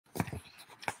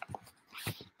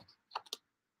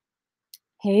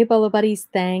Hey, Bolo buddies,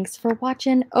 thanks for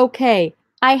watching. Okay,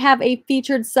 I have a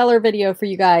featured seller video for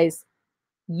you guys.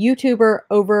 YouTuber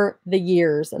over the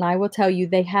years, and I will tell you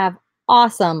they have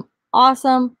awesome,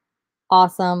 awesome,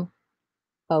 awesome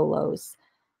bolos.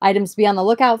 Items to be on the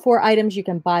lookout for, items you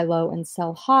can buy low and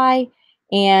sell high,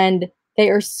 and they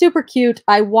are super cute.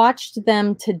 I watched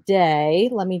them today.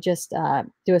 Let me just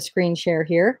do a screen share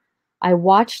here. I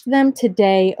watched them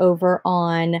today over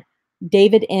on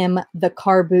David M, the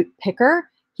car boot picker.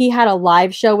 He had a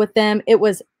live show with them. It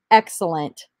was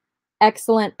excellent.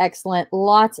 Excellent, excellent.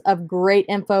 Lots of great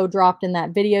info dropped in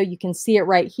that video. You can see it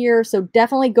right here. So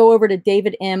definitely go over to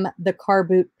David M, the car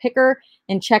boot picker,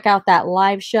 and check out that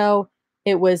live show.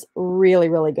 It was really,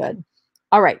 really good.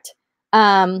 All right.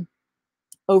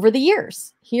 Over the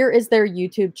years, here is their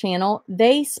YouTube channel.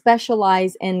 They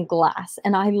specialize in glass,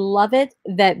 and I love it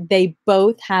that they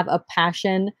both have a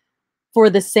passion for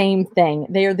the same thing.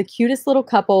 They are the cutest little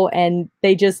couple, and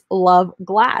they just love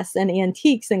glass and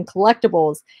antiques and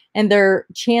collectibles, and their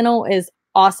channel is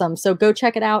awesome. So go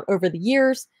check it out over the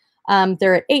years.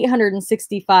 They're at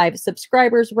 865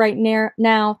 subscribers right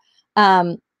now.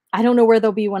 I don't know where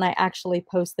they'll be when I actually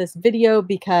post this video,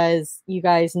 because you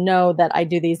guys know that I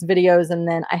do these videos and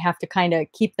then I have to kind of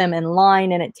keep them in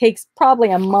line, and it takes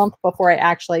probably a month before I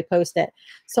actually post it.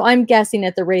 So I'm guessing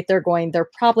at the rate they're going, they're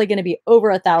probably going to be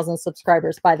over 1,000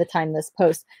 subscribers by the time this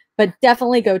posts, but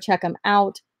definitely go check them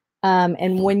out.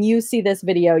 And when you see this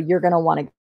video, you're going to want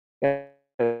to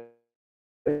go.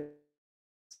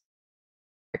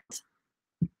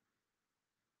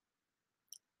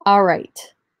 All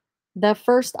right. The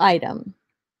first item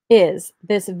is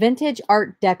this vintage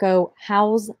Art Deco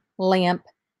house lamp.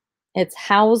 It's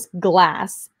house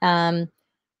glass, and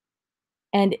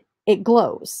it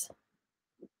glows.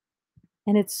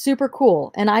 And it's super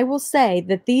cool. And I will say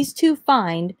that these two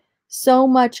find so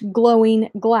much glowing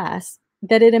glass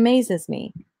that it amazes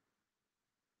me.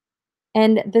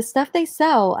 And the stuff they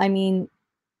sell, I mean,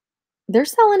 they're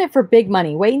selling it for big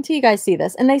money. Wait until you guys see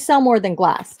this. And they sell more than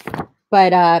glass.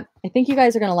 But I think you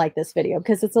guys are going to like this video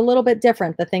because it's a little bit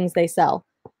different, the things they sell.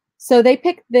 So they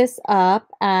picked this up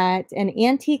at an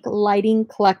antique lighting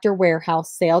collector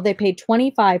warehouse sale. They paid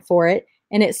 $25 for it,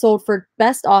 and it sold for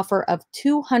best offer of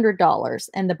 $200,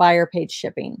 and the buyer paid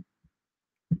shipping.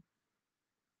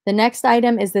 The next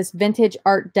item is this vintage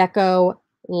Art Deco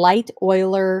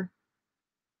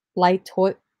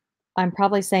I'm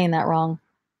probably saying that wrong.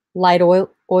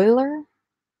 Oiler?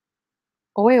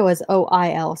 Oil is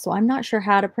O-I-L, so I'm not sure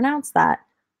how to pronounce that.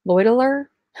 Loiteler?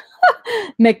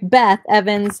 Macbeth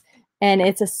Evans, and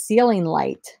it's a ceiling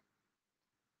light.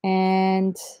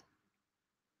 And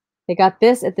they got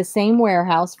this at the same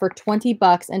warehouse for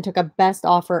 $20 and took a best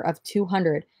offer of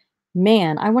 $200.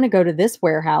 Man, I want to go to this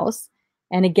warehouse.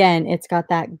 And again, it's got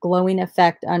that glowing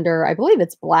effect under, I believe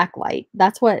it's black light.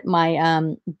 That's what my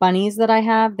bunnies that I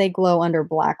have, they glow under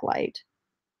black light.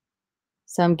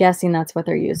 So I'm guessing that's what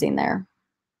they're using there.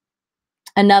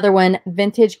 Another one,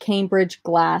 vintage Cambridge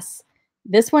glass.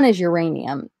 This one is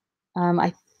uranium.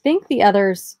 I think the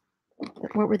others,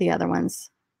 what were the other ones?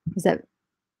 Is that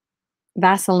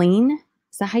Vaseline?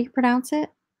 Is that how you pronounce it?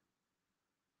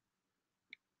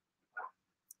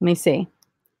 Let me see.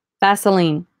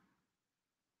 Vaseline.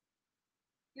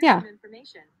 Yeah.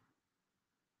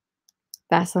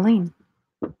 Vaseline.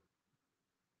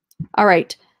 All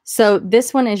right. So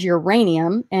this one is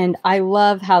uranium, and I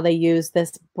love how they use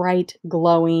this bright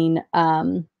glowing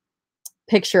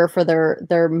picture for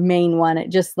their main one.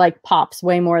 It just like pops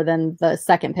way more than the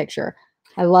second picture.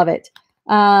 I love it.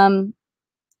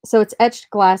 So it's etched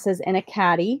glasses in a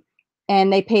caddy,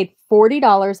 and they paid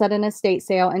 $40 at an estate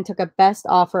sale and took a best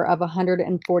offer of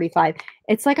 $145.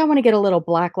 It's like I want to get a little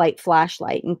black light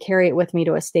flashlight and carry it with me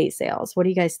to estate sales. What do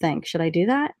you guys think? Should I do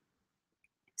that?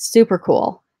 Super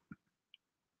cool.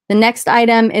 The next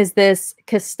item is this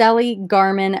Castelli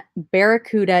Garmin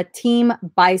Barracuda Team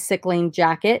Bicycling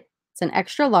Jacket. It's an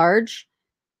extra large.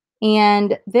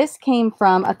 And this came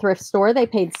from a thrift store. They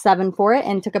paid $7 for it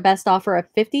and took a best offer of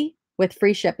 $50 with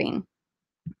free shipping.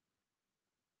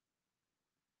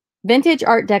 Vintage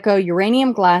Art Deco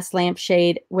uranium glass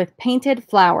lampshade with painted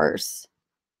flowers.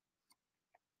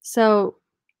 So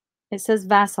it says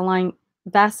Vaseline.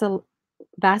 Vaseline.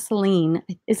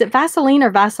 Is it Vaseline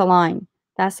or Vaseline?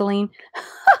 Vaseline.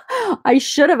 I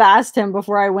should have asked him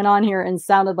before I went on here and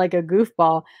sounded like a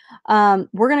goofball.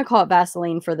 We're going to call it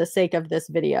Vaseline for the sake of this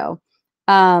video.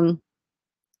 But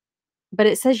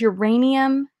it says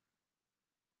uranium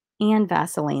and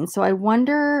Vaseline. So I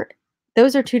wonder,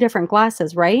 those are two different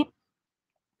glasses, right?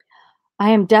 I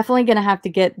am definitely going to have to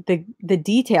get the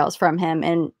details from him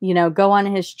and, you know, go on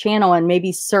his channel and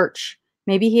maybe search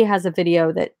Maybe he has a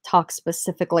video that talks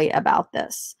specifically about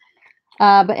this.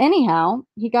 But anyhow,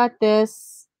 he got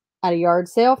this at a yard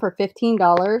sale for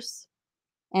 $15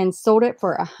 and sold it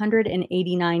for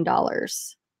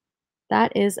 $189.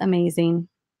 That is amazing.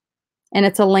 And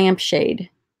it's a lampshade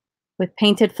with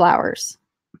painted flowers.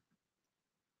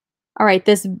 All right,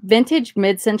 this vintage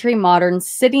mid-century modern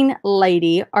sitting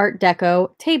lady Art Deco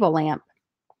table lamp.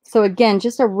 So again,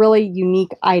 just a really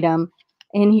unique item.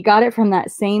 And he got it from that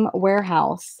same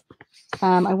warehouse.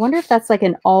 I wonder if that's like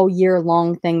an all year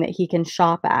long thing that he can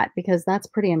shop at, because that's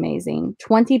pretty amazing.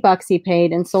 $20 he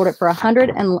paid and sold it for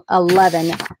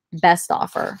 $111 best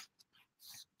offer.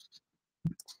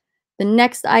 The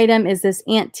next item is this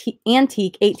antique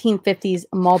 1850s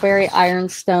mulberry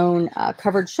ironstone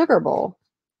covered sugar bowl.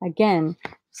 Again,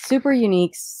 super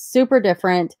unique, super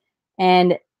different.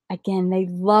 And again, they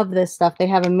love this stuff. They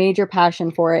have a major passion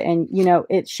for it. And, you know,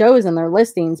 it shows in their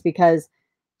listings because,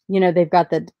 you know, they've got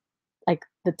the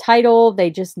title.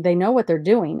 They know what they're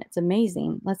doing. It's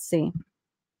amazing. Let's see.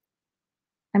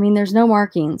 I mean, there's no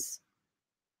markings.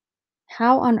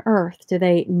 How on earth do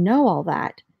they know all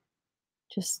that?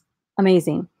 Just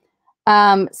amazing.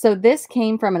 So this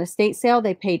came from an estate sale.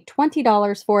 They paid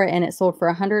 $20 for it and it sold for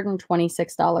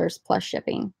 $126 plus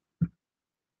shipping.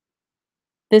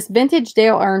 This vintage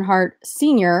Dale Earnhardt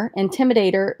Senior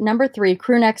Intimidator #3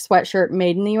 crew neck sweatshirt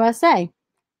made in the USA.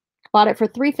 Bought it for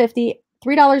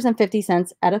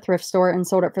 $3.50 at a thrift store and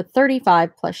sold it for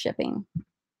 $35 plus shipping.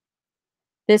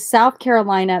 This South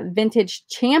Carolina vintage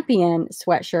Champion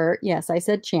sweatshirt. Yes, I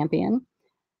said Champion.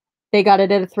 They got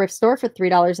it at a thrift store for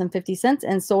 $3.50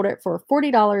 and sold it for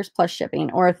 $40 plus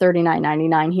shipping, or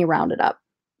 $39.99. He rounded up.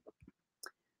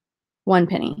 1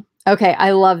 penny. Okay, I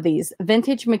love these.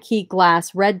 Vintage McKee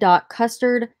glass red dot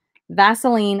custard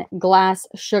Vaseline glass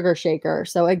sugar shaker.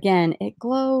 So again, it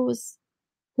glows.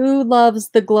 Who loves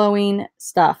the glowing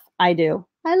stuff? I do.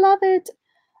 I love it.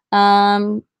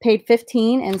 Paid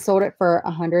 $15 and sold it for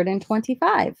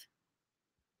 $125.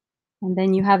 And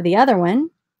then you have the other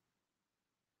one.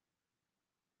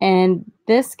 And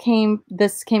this came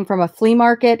from a flea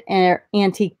market and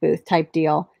antique booth type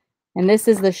deal. And this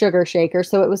is the sugar shaker.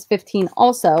 So it was $15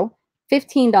 also.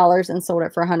 $15 and sold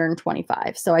it for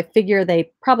 $125. So I figure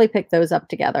they probably picked those up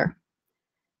together.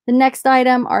 The next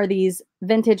item are these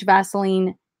vintage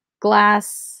Vaseline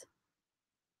glass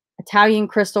Italian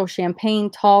crystal champagne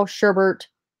tall sherbet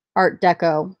Art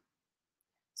Deco.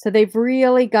 So they've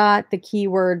really got the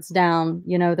keywords down.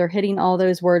 You know, they're hitting all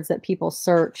those words that people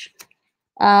search.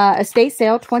 Estate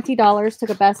sale, $20, took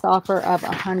a best offer of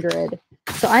 $100.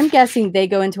 So I'm guessing they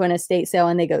go into an estate sale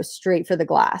and they go straight for the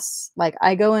glass. Like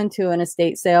I go into an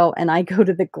estate sale and I go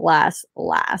to the glass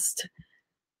last.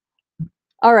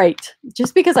 All right,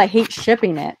 just because I hate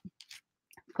shipping it,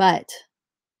 but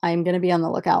I'm going to be on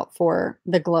the lookout for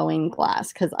the glowing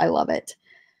glass because I love it.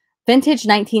 Vintage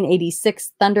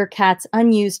 1986 Thundercats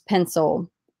unused pencil,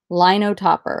 Lion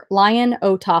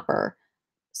O Topper.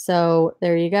 So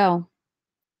there you go.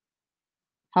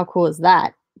 How cool is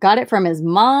that? Got it from his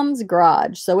mom's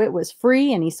garage, so it was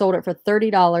free, and he sold it for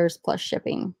 $30 plus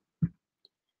shipping.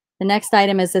 The next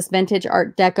item is this vintage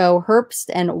Art Deco Herbst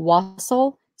and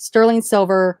Wassail sterling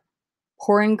silver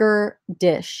porringer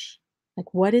dish.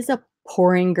 Like, what is a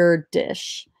porringer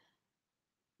dish?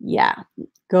 Yeah,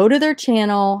 go to their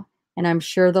channel, and I'm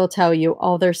sure they'll tell you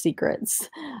all their secrets.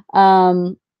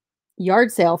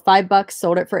 Yard sale, $5,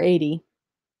 sold it for $80.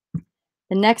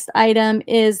 The next item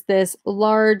is this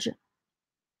large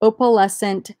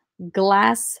opalescent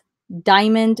glass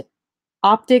diamond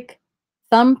optic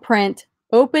thumbprint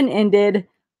open-ended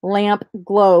lamp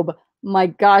globe. My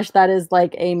gosh, that is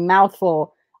like a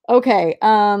mouthful. Okay,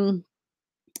 from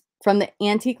the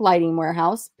Antique Lighting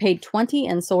Warehouse, paid $20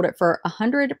 and sold it for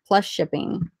 $100 plus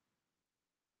shipping.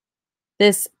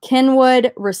 This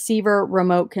Kenwood receiver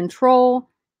remote control.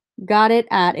 Got it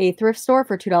at a thrift store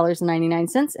for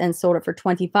 $2.99 and sold it for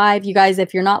 $25. You guys,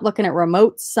 if you're not looking at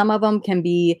remotes, some of them can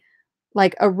be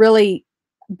like a really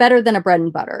better than a bread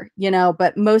and butter, you know,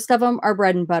 but most of them are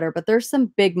bread and butter, but there's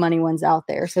some big money ones out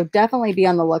there. So definitely be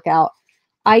on the lookout.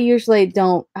 I usually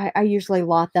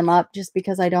lot them up just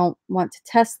because I don't want to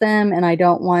test them and I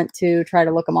don't want to try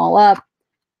to look them all up.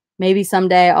 Maybe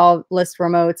someday I'll list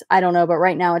remotes. I don't know, but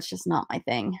right now it's just not my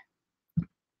thing.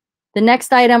 The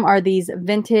next item are these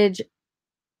vintage,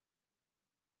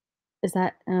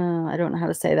 I don't know how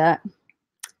to say that.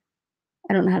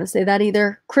 I don't know how to say that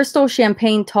either. Crystal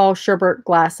Champagne Tall Sherbet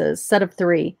Glasses, set of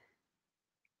 3.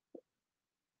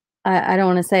 I don't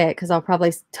want to say it because I'll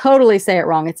probably totally say it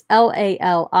wrong. It's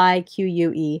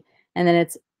Lalique, and then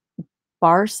it's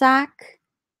Barsac,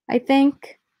 I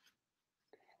think.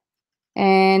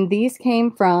 And these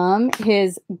came from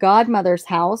his godmother's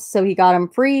house. So he got them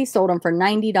free, sold them for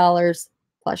 $90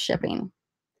 plus shipping.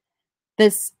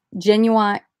 This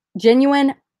genuine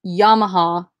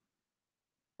Yamaha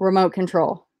remote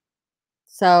control.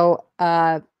 So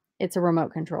it's a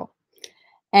remote control.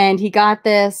 And he got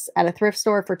this at a thrift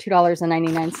store for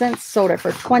 $2.99, sold it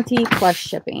for $20 plus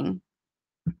shipping.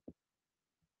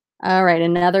 All right,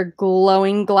 another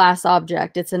glowing glass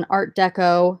object. It's an Art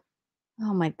Deco,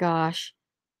 oh my gosh,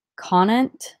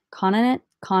 Connaught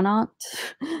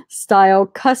style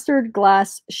custard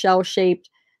glass shell-shaped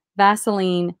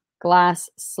Vaseline glass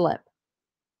slip.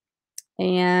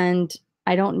 And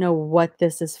I don't know what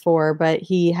this is for, but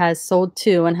he has sold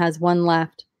 2 and has 1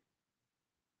 left.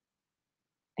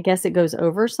 I guess it goes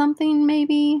over something,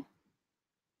 maybe.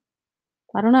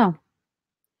 I don't know.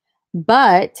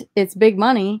 But it's big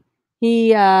money.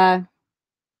 He got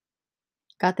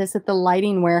this at the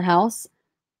lighting warehouse.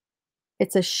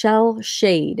 It's a shell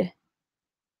shade.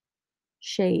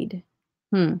 I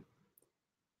don't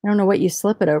know what you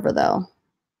slip it over, though.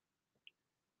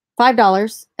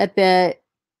 $5 at the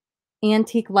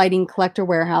Antique Lighting Collector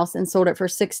Warehouse and sold it for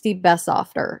 $60 best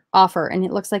offer. And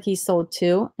it looks like he sold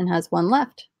 2 and has 1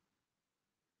 left.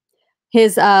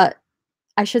 His, I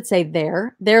should say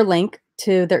their link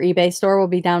to their eBay store will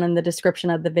be down in the description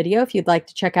of the video if you'd like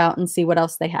to check out and see what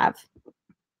else they have.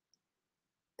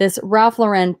 This Ralph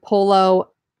Lauren polo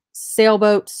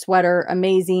sailboat sweater,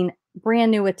 amazing,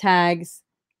 brand new with tags,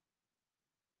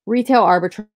 retail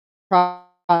arbitrage,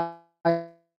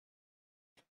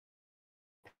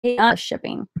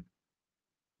 shipping.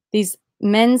 These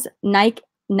men's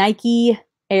Nike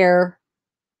Air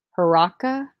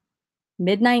Haraka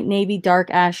Midnight Navy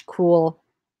Dark Ash Cool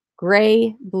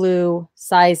Gray Blue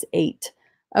size 8.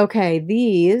 Okay,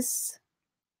 these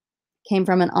came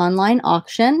from an online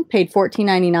auction, paid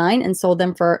 $14.99 and sold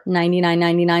them for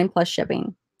 $99.99 plus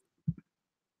shipping.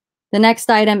 The next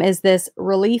item is this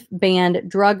Relief Band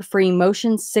drug-free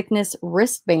motion sickness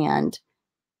wristband.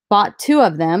 Bought 2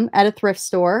 of them at a thrift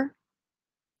store.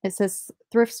 It says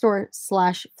thrift store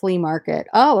 / flea market.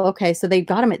 Oh, okay. So they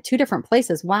got them at 2 different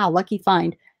places. Wow, lucky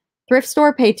find. Thrift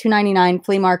store paid $2.99,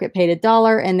 flea market paid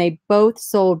 $1, and they both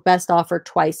sold best offer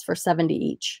twice for $70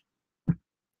 each.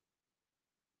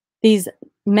 These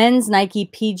men's Nike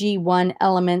PG1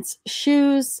 Elements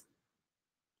shoes,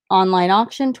 online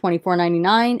auction,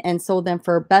 $24.99, and sold them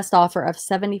for best offer of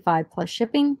 $75 plus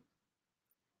shipping.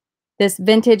 This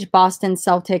vintage Boston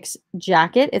Celtics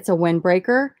jacket, it's a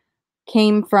windbreaker,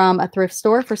 came from a thrift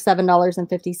store for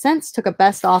 $7.50, took a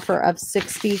best offer of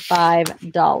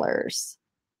 $65.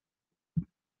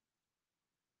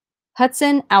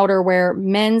 Hudson Outerwear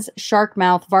men's shark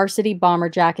mouth varsity bomber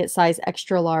jacket size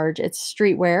extra large. It's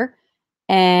streetwear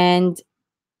and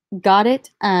got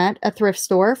it at a thrift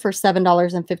store for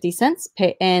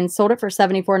 $7.50 and sold it for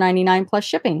 $74.99 plus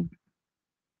shipping.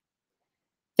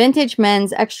 Vintage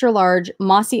men's extra large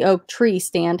mossy oak tree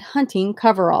stand hunting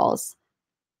coveralls.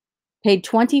 Paid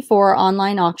 $24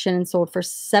 online auction and sold for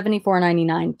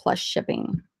 $74.99 plus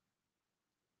shipping.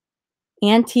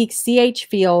 Antique CH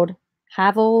Field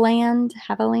Haviland,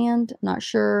 not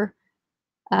sure.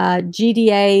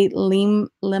 GDA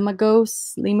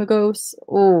Limagos.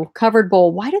 Oh, covered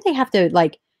bowl. Why do they have to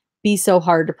like be so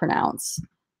hard to pronounce?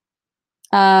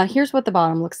 Here's what the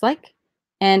bottom looks like.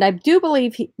 And I do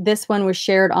believe this one was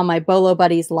shared on my Bolo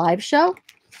Buddies live show.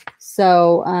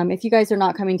 So if you guys are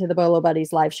not coming to the Bolo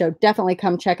Buddies live show, definitely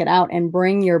come check it out and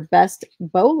bring your best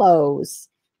bolos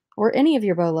or any of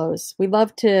your bolos. We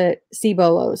love to see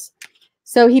bolos.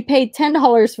 So he paid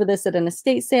 $10 for this at an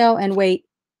estate sale and wait,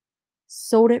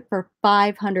 sold it for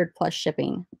 $500 plus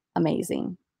shipping.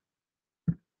 Amazing.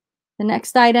 The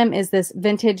next item is this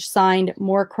vintage signed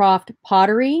Moorcroft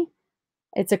pottery.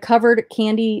 It's a covered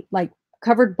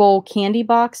bowl candy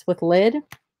box with lid.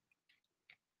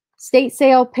 State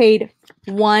sale paid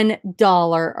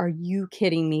 $1. Are you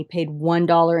kidding me? Paid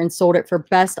 $1 and sold it for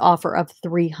best offer of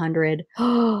 $300.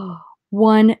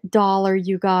 $1,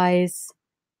 you guys.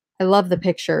 I love the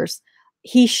pictures.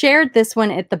 He shared this one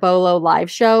at the Bolo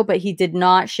live show, but he did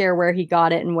not share where he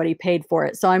got it and what he paid for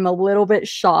it. So I'm a little bit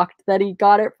shocked that he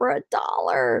got it for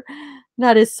 $1.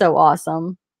 That is so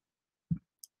awesome.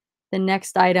 The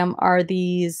next item are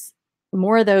these,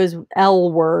 more of those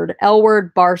L-word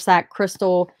Barsac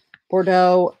crystal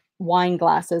Bordeaux wine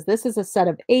glasses. This is a set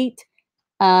of 8.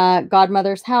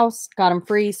 Godmother's house, got them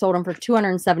free, sold them for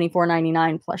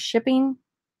 $274.99 plus shipping.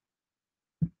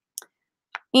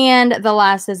 And the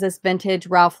last is this vintage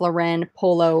Ralph Lauren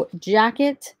polo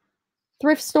jacket.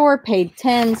 Thrift store paid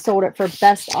 $10, sold it for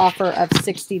best offer of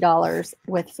 $60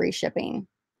 with free shipping.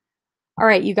 All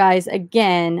right, you guys,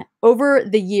 again, over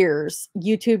the years,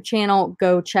 YouTube channel,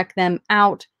 go check them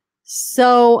out.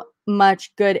 So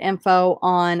much good info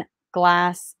on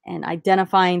glass and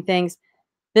identifying things.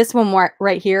 This one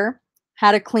right here,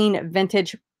 how to clean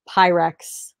vintage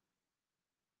Pyrex.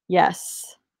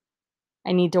 Yes,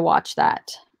 I need to watch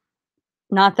that.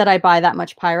 Not that I buy that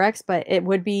much Pyrex, but it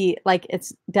would be like,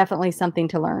 it's definitely something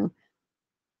to learn.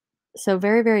 So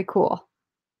very, very cool.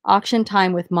 Auction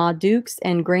time with Ma Dukes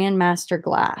and Grandmaster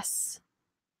Glass.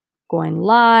 Going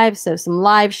live, so some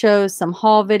live shows, some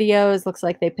haul videos. Looks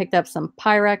like they picked up some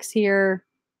Pyrex here.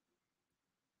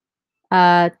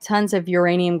 Tons of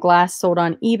uranium glass sold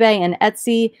on eBay and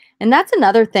Etsy. And that's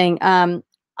another thing.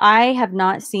 I have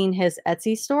not seen his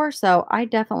Etsy store, so I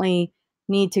definitely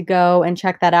need to go and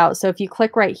check that out. So if you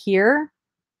click right here,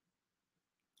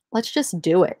 let's just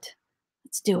do it.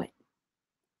 Let's do it.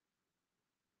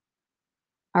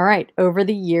 All right, over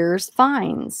the years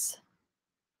finds.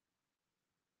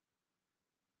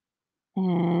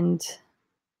 And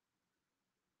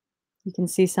you can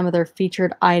see some of their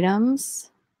featured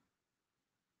items.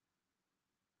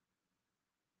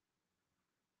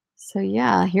 So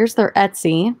yeah, here's their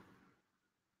Etsy.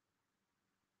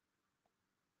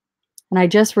 And I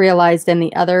just realized in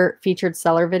the other featured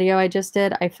seller video I just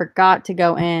did, I forgot to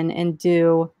go in and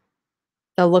do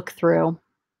the look through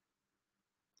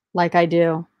like I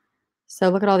do. So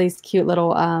look at all these cute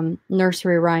little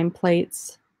nursery rhyme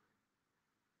plates.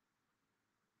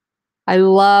 I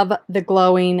love the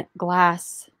glowing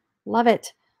glass. Love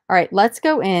it. All right, let's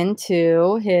go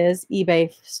into his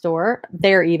eBay store,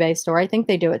 their eBay store. I think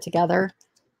they do it together.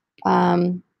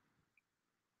 Moon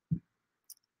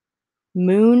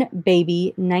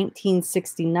Baby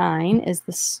 1969 is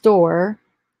the store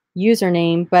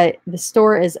username, but the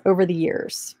store is over the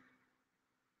years.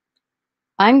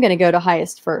 I'm going to go to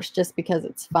highest first just because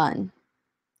it's fun.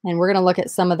 And we're going to look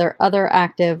at some of their other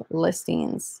active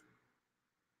listings.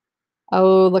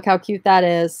 Oh, look how cute that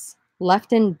is.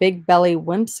 Lefton Big Belly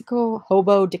Whimsical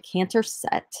Hobo Decanter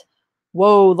Set.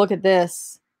 Whoa, look at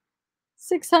this.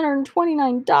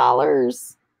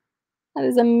 $629. That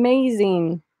is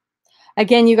amazing.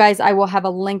 Again, you guys, I will have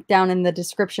a link down in the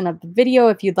description of the video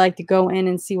if you'd like to go in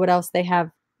and see what else they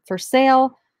have for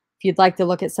sale. If you'd like to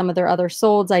look at some of their other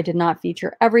solds, I did not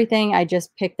feature everything. I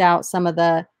just picked out some of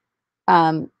the,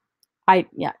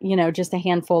 just a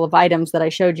handful of items that I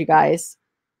showed you guys.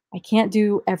 I can't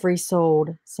do every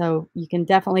sold, so you can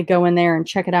definitely go in there and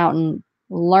check it out and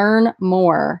learn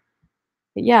more.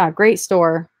 But yeah, great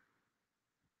store.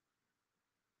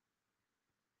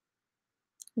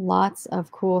 Lots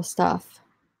of cool stuff.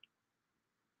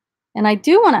 And I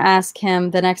do want to ask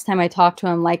him the next time I talk to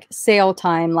him, like sale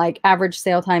time, like average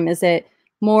sale time. Is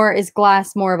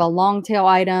glass more of a long tail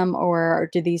item, or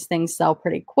do these things sell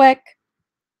pretty quick?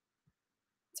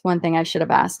 It's one thing I should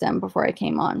have asked him before I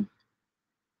came on.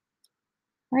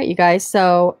 All right, you guys.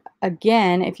 So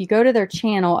again, if you go to their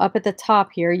channel up at the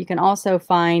top here, you can also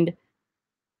find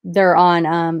they're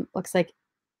on, looks like,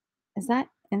 is that,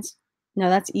 no,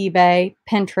 that's eBay,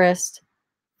 Pinterest,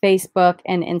 Facebook,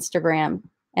 and Instagram,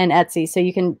 and Etsy. So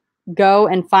you can go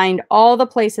and find all the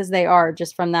places they are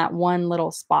just from that one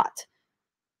little spot.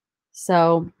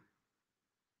 So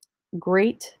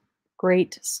great,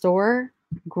 great store,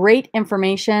 great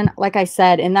information. Like I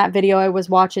said, in that video I was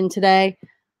watching today,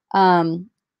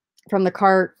 from the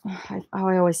car,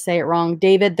 I always say it wrong.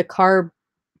 David, the car,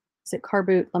 is it car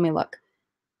boot? Let me look.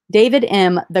 David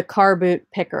M, the car boot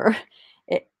picker.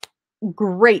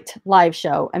 Great live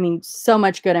show. I mean, so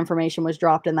much good information was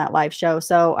dropped in that live show.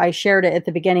 So I shared it at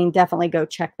the beginning. Definitely go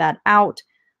check that out.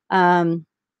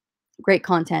 Great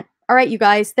content. All right, you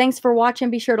guys, thanks for watching.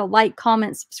 Be sure to like,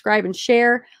 comment, subscribe, and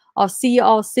share. I'll see you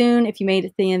all soon. If you made it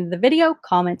to the end of the video,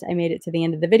 comment I made it to the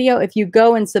end of the video. If you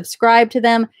go and subscribe to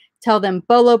them, tell them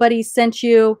Bolo Buddies sent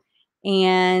you,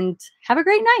 and have a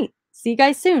great night. See you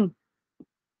guys soon.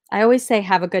 I always say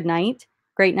have a good night,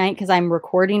 great night, because I'm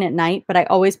recording at night, but I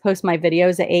always post my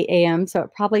videos at 8 a.m. So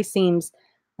it probably seems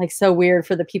like so weird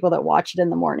for the people that watch it in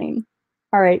the morning.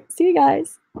 All right, see you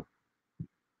guys.